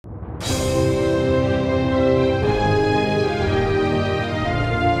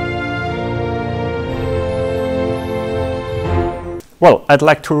well, I'd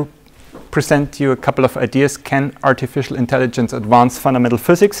like to present you a couple of ideas. Can artificial intelligence advance fundamental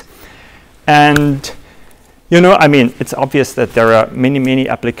physics? And I mean, it's obvious that there are many, many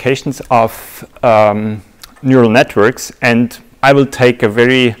applications of neural networks, and I will take a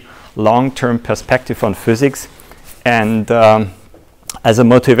very long-term perspective on physics. And as a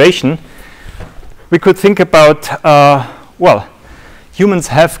motivation, we could think about, well, humans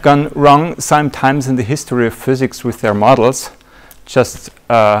have gone wrong sometimes in the history of physics with their models. Just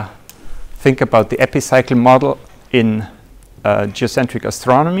think about the epicycle model in geocentric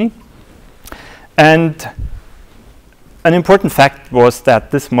astronomy. And an important fact was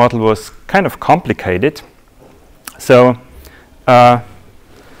that this model was kind of complicated. So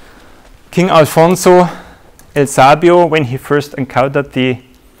King Alfonso El Sabio, when he first encountered the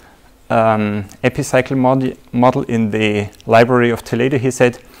epicycle model in the library of Toledo, he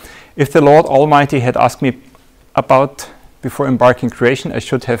said, if the Lord Almighty had asked me about before embarking creation, I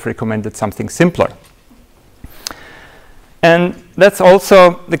should have recommended something simpler. And that's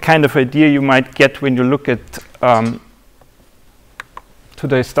also the kind of idea you might get when you look at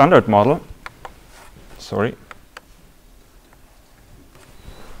today's standard model. Sorry.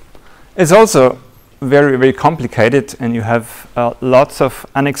 It's also very, very complicated, and you have lots of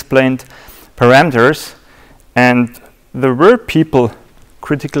unexplained parameters. And there were people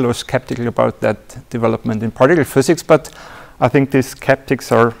critical or skeptical about that development in particle physics, but I think these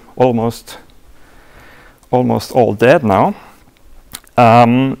skeptics are almost all dead now.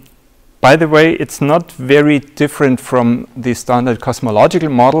 By the way, it's not very different from the standard cosmological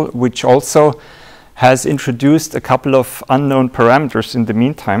model, which also has introduced a couple of unknown parameters in the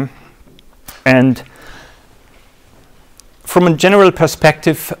meantime. And from a general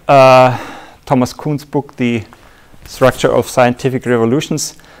perspective, Thomas Kuhn's book, The Structure of Scientific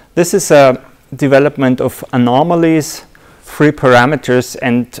Revolutions, this is a development of anomalies, free parameters,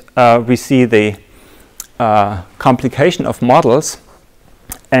 and we see the complication of models.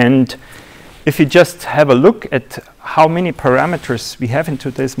 And if you just have a look at how many parameters we have in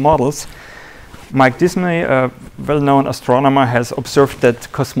today's models, Mike Disney, a well-known astronomer, has observed that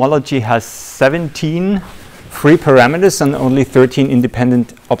cosmology has 17 free parameters and only 13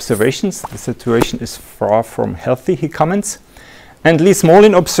 independent observations. The situation is far from healthy, he comments. And Lee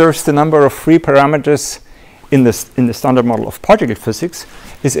Smolin observes the number of free parameters in the standard model of particle physics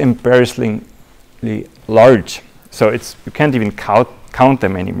is embarrassingly large. So you can't even count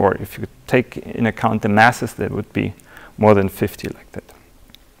them anymore. If you take in account the masses, there would be more than 50 like that.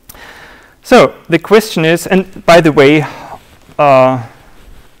 So the question is, and by the way,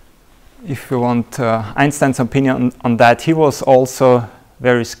 if you want Einstein's opinion on that, he was also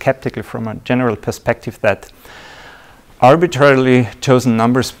very skeptical from a general perspective that arbitrarily chosen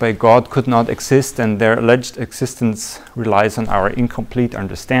numbers by God could not exist, and their alleged existence relies on our incomplete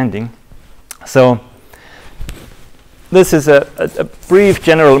understanding. So this is a brief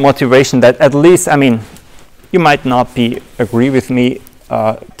general motivation that at least, I mean, you might not agree with me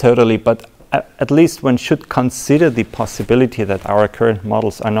totally, but at least one should consider the possibility that our current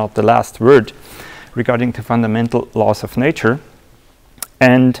models are not the last word regarding the fundamental laws of nature.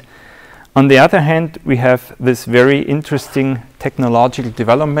 And on the other hand, we have this very interesting technological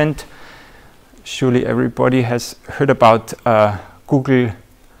development. Surely everybody has heard about Google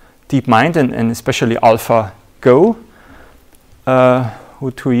DeepMind and especially AlphaGo,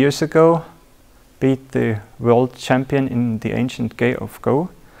 who 2 years ago beat the world champion in the ancient game of Go.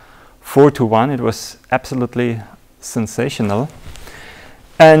 4-1. It was absolutely sensational,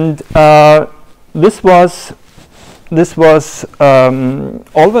 and this was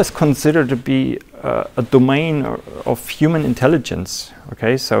always considered to be a domain of human intelligence.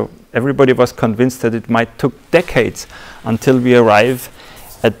 Okay, so everybody was convinced that it might took decades until we arrive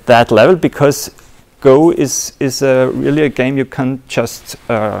at that level, because Go is really a game you can't just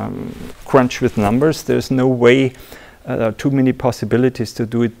crunch with numbers. There's no way. There are too many possibilities to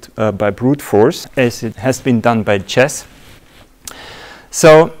do it by brute force, as it has been done by chess.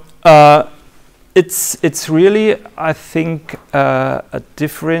 So it's really, I think, a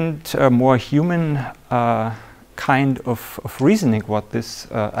different, more human kind of reasoning what these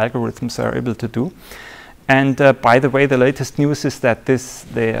algorithms are able to do. And by the way, the latest news is that the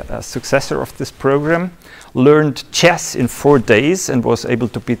successor of this program learned chess in 4 days and was able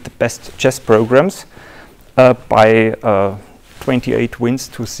to beat the best chess programs. By 28 wins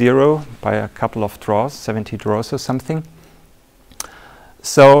to 0 by a couple of draws, 70 draws or something.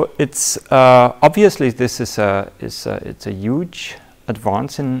 So it's obviously this is it's a huge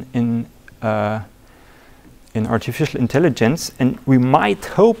advance in artificial intelligence, and we might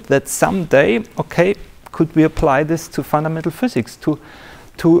hope that someday, okay, could we apply this to fundamental physics, to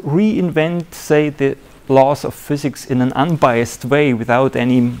reinvent, say, the laws of physics in an unbiased way without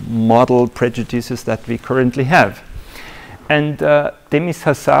any model prejudices that we currently have. And Demis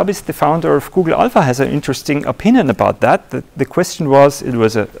Hassabis, the founder of Google Alpha, has an interesting opinion about that. The question was, it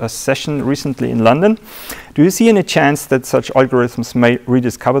was a session recently in London, do you see any chance that such algorithms may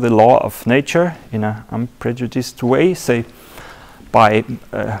rediscover the law of nature in an unprejudiced way, say by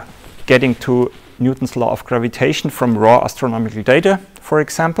getting to Newton's law of gravitation from raw astronomical data, for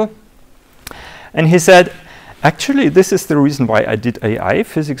example? And he said, actually, this is the reason why I did AI.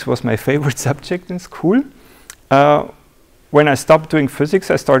 Physics was my favorite subject in school. When I stopped doing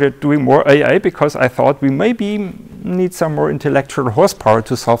physics, I started doing more AI because I thought we maybe need some more intellectual horsepower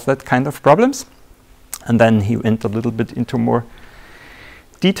to solve that kind of problems. And then he went a little bit into more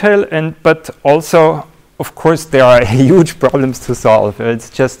detail. But also, of course, there are huge problems to solve. It's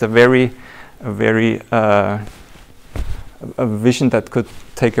just a vision that could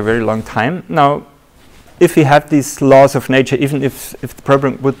take a very long time. Now, if we have these laws of nature, even if the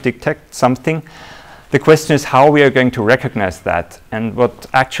program would detect something, the question is how we are going to recognize that. And what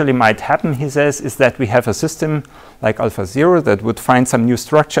actually might happen, he says, is that we have a system like AlphaZero that would find some new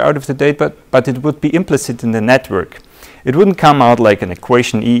structure out of the data, but it would be implicit in the network. It wouldn't come out like an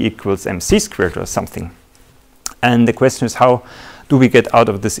equation E equals mc squared or something. And the question is, how do we get out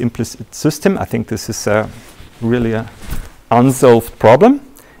of this implicit system? I think this is really an unsolved problem.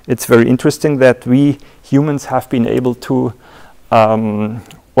 It's very interesting that we humans have been able to,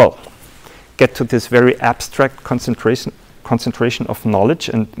 get to this very abstract concentration of knowledge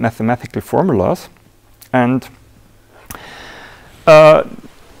and mathematical formulas. And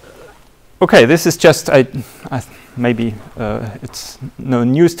okay, this is just, maybe it's no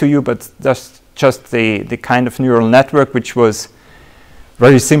news to you, but that's just the kind of neural network which was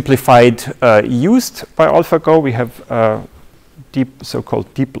very simplified used by AlphaGo. We have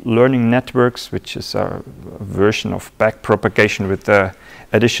so-called deep learning networks, which is a version of backpropagation with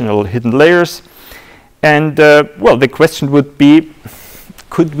additional hidden layers. And well, the question would be,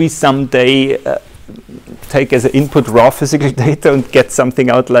 could we someday take as an input raw physical data and get something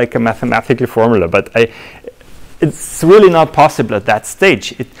out like a mathematical formula? But it's really not possible at that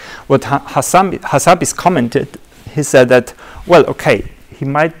stage. What Hassabis commented, he said that, well, okay,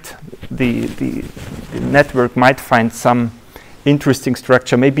 the network might find some interesting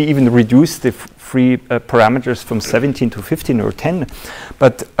structure, maybe even reduce the free parameters from 17 to 15 or 10.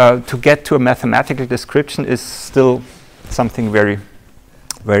 But to get to a mathematical description is still something very,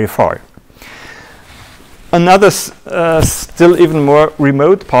 very far. Another still even more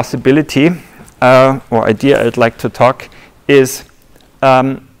remote possibility or idea I'd like to talk is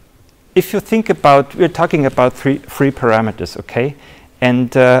if you think about, we're talking about free parameters, okay?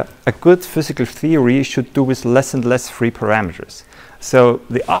 And a good physical theory should do with less and less free parameters. So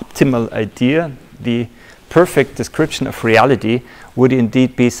the optimal idea, the perfect description of reality would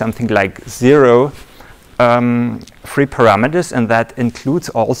indeed be something like 0 free parameters, and that includes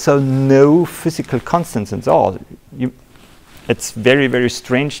also no physical constants at all. It's very, very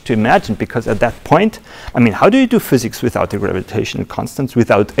strange to imagine, because at that point, I mean, how do you do physics without the gravitational constants,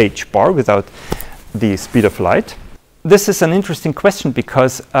 without h bar, without the speed of light? This is an interesting question,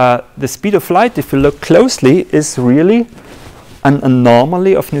 because the speed of light, if you look closely, is really an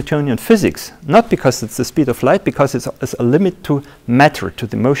anomaly of Newtonian physics. Not because it's the speed of light, because it's a limit to matter, to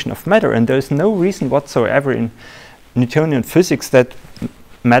the motion of matter. And there's no reason whatsoever in Newtonian physics that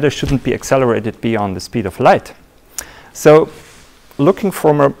matter shouldn't be accelerated beyond the speed of light. So looking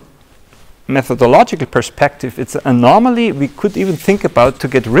from a methodological perspective, it's an anomaly we could even think about to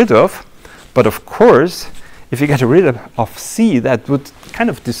get rid of. But of course, if you get rid of C, that would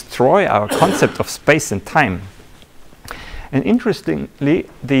kind of destroy our concept of space and time. And interestingly,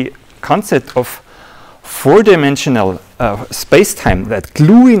 the concept of four-dimensional space-time, that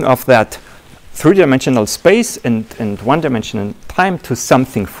gluing of that three-dimensional space and one-dimensional time to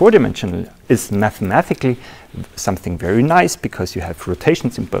something four-dimensional, is mathematically something very nice, because you have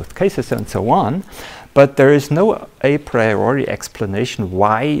rotations in both cases and so on. But there is no a priori explanation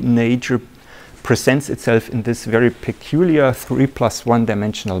why nature presents itself in this very peculiar 3+1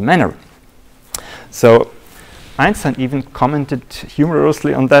 dimensional manner. So Einstein even commented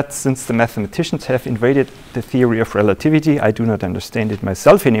humorously on that: since the mathematicians have invaded the theory of relativity, I do not understand it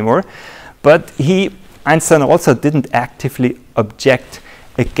myself anymore. But Einstein also didn't actively object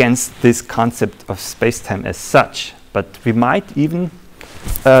against this concept of space-time as such. But we might even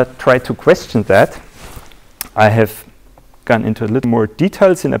try to question that. I have gone into a little more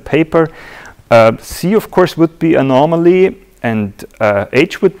details in a paper. C, of course, would be anomaly.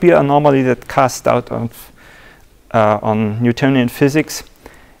 H would be an anomaly that cast out on Newtonian physics,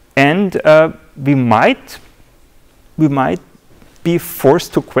 and we might be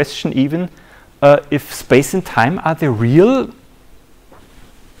forced to question even if space and time are the real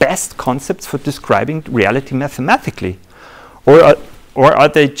best concepts for describing reality mathematically, or are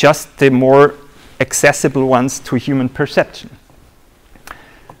they just the more accessible ones to human perception?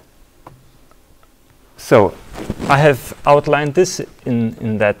 So I have outlined this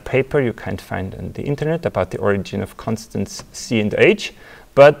in that paper you can find on the internet about the origin of constants C and H,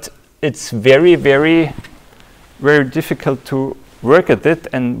 but it's very, very, very difficult to work at it.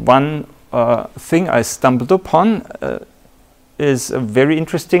 And one thing I stumbled upon is a very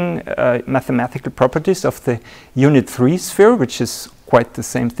interesting mathematical properties of the unit 3 sphere, which is quite the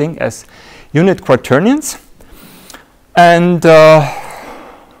same thing as unit quaternions. And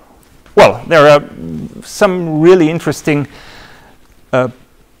well, there are some really interesting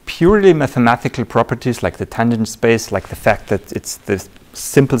purely mathematical properties, like the tangent space, like the fact that it's the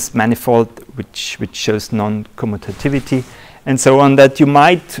simplest manifold which shows non-commutativity, and so on, that you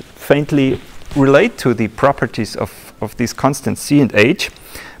might faintly relate to the properties of these constants C and H.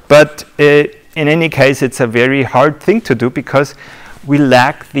 But in any case, it's a very hard thing to do because we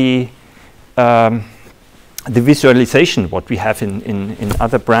lack the visualization, what we have in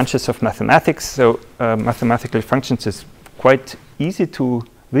other branches of mathematics. So mathematical functions is quite easy to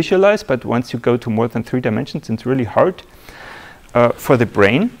visualize, but once you go to more than 3 dimensions, it's really hard for the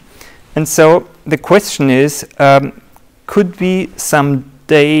brain. And so the question is, could we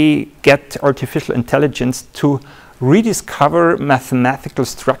someday get artificial intelligence to rediscover mathematical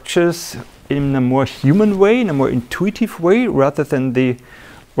structures in a more human way, in a more intuitive way, rather than the,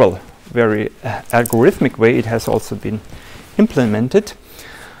 well, very algorithmic way it has also been implemented?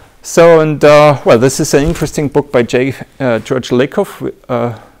 So, and well, this is an interesting book by George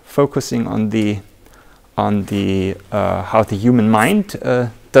Lakoff, focusing on the how the human mind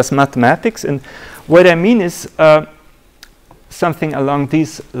does mathematics. And what I mean is something along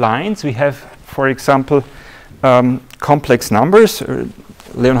these lines. We have, for example, complex numbers.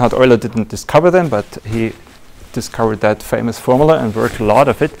 Leonhard Euler didn't discover them, but he discovered that famous formula and worked a lot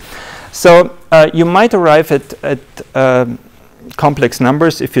of it. So you might arrive at complex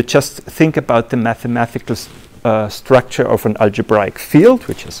numbers if you just think about the mathematical structure of an algebraic field,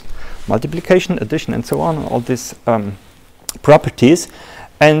 which is multiplication, addition, and so on, all these properties,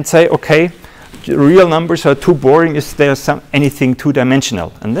 and say, okay, real numbers are too boring. Is there anything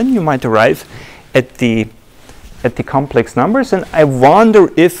two-dimensional? And then you might arrive at the complex numbers, and I wonder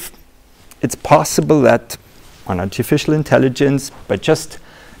if it's possible that an artificial intelligence, by just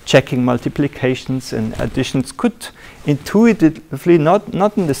checking multiplications and additions, could intuitively,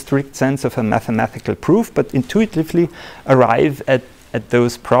 not in the strict sense of a mathematical proof, but intuitively arrive at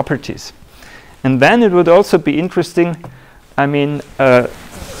those properties. And then it would also be interesting, I mean,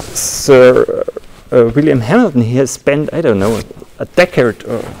 Sir William Hamilton, he has spent, I don't know, a decade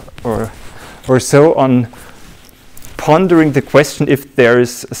or so on pondering the question if there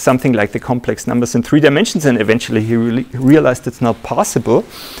is something like the complex numbers in 3 dimensions, and eventually he realized it's not possible.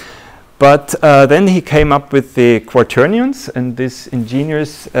 But then he came up with the quaternions and this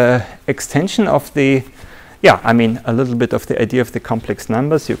ingenious extension of the, yeah, I mean, a little bit of the idea of the complex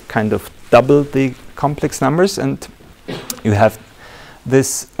numbers. You kind of double the complex numbers, and you have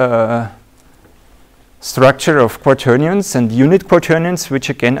this structure of quaternions and unit quaternions,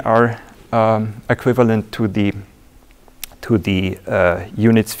 which again are equivalent to the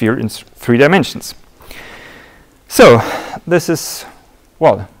unit sphere in 3 dimensions. So this is,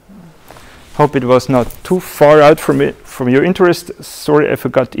 well, hope it was not too far out from your interest. Sorry, I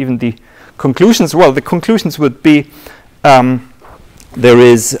forgot even the conclusions. Well, the conclusions would be there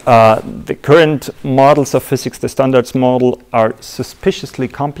is the current models of physics, the standards model, are suspiciously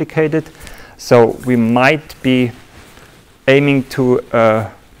complicated. So we might be aiming to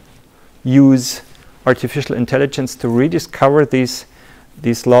use artificial intelligence to rediscover these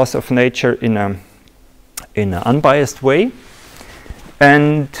laws of nature in an unbiased way.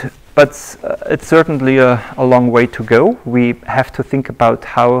 But it's certainly a long way to go. We have to think about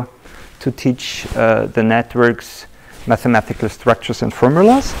how to teach the networks mathematical structures and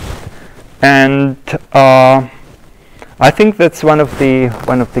formulas, and I think that's one of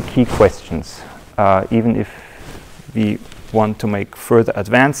the key questions. Even if we want to make further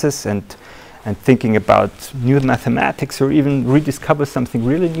advances and thinking about new mathematics, or even rediscover something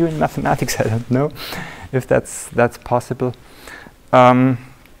really new in mathematics, I don't know if that's possible.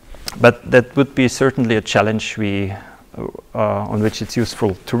 But that would be certainly a challenge on which it's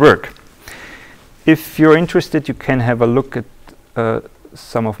useful to work. if you're interested, you can have a look at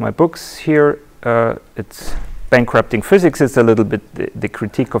some of my books here. It's Bankrupting Physics. It's a little bit the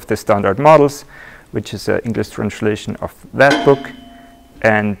critique of the standard models, which is an English translation of that book.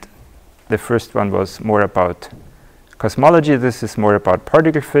 And the first one was more about cosmology. This is more about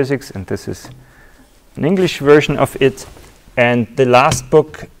particle physics, and this is an English version of it. And the last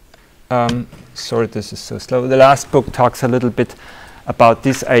book, sorry, this is so slow. The last book talks a little bit about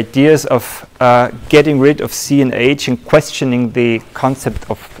these ideas of getting rid of C and H and questioning the concept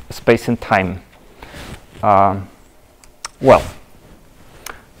of space and time. Well,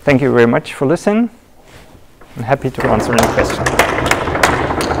 thank you very much for listening. I'm happy to answer any questions.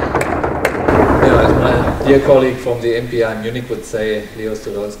 Yeah, as my dear colleague from the MPI Munich would say, Leo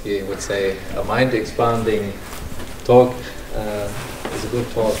Studolski would say, a mind-expanding talk is a good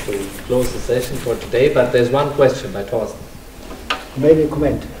talk to close the session for today. But there's one question by Thorsten. Maybe a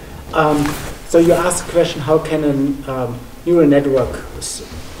comment. So you asked the question, how can a neural network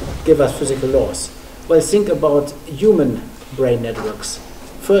give us physical laws? Well, think about human brain networks.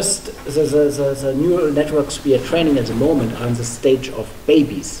 First, the neural networks we are training at the moment are in the stage of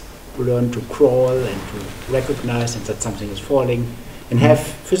babies who learn to crawl and to recognize and that something is falling and have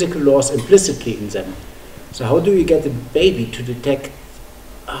physical laws implicitly in them. So how do you get the baby to detect?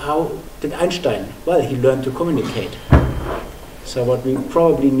 How did Einstein? Well, he learned to communicate. So what we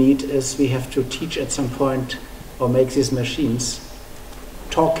probably need is we have to teach at some point or make these machines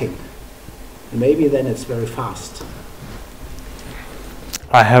talking. And maybe then it's very fast.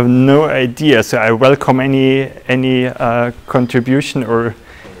 I have no idea, so I welcome any contribution or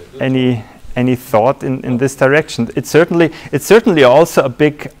any thought in this direction. It's certainly also a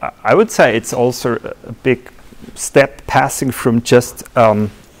big. I would say it's also a big step passing from just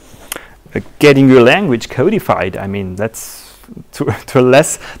getting your language codified. I mean, that's to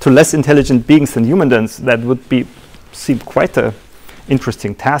less intelligent beings than humans. That would seem quite a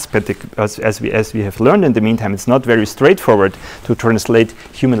interesting task, but as we have learned in the meantime, it's not very straightforward to translate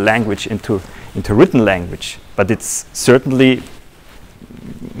human language into written language. But it's certainly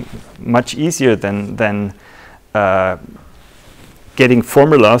much easier than getting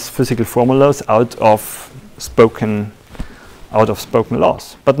formulas, physical formulas, out of spoken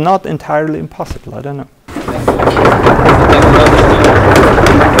laws. But not entirely impossible. I don't know. Thank you.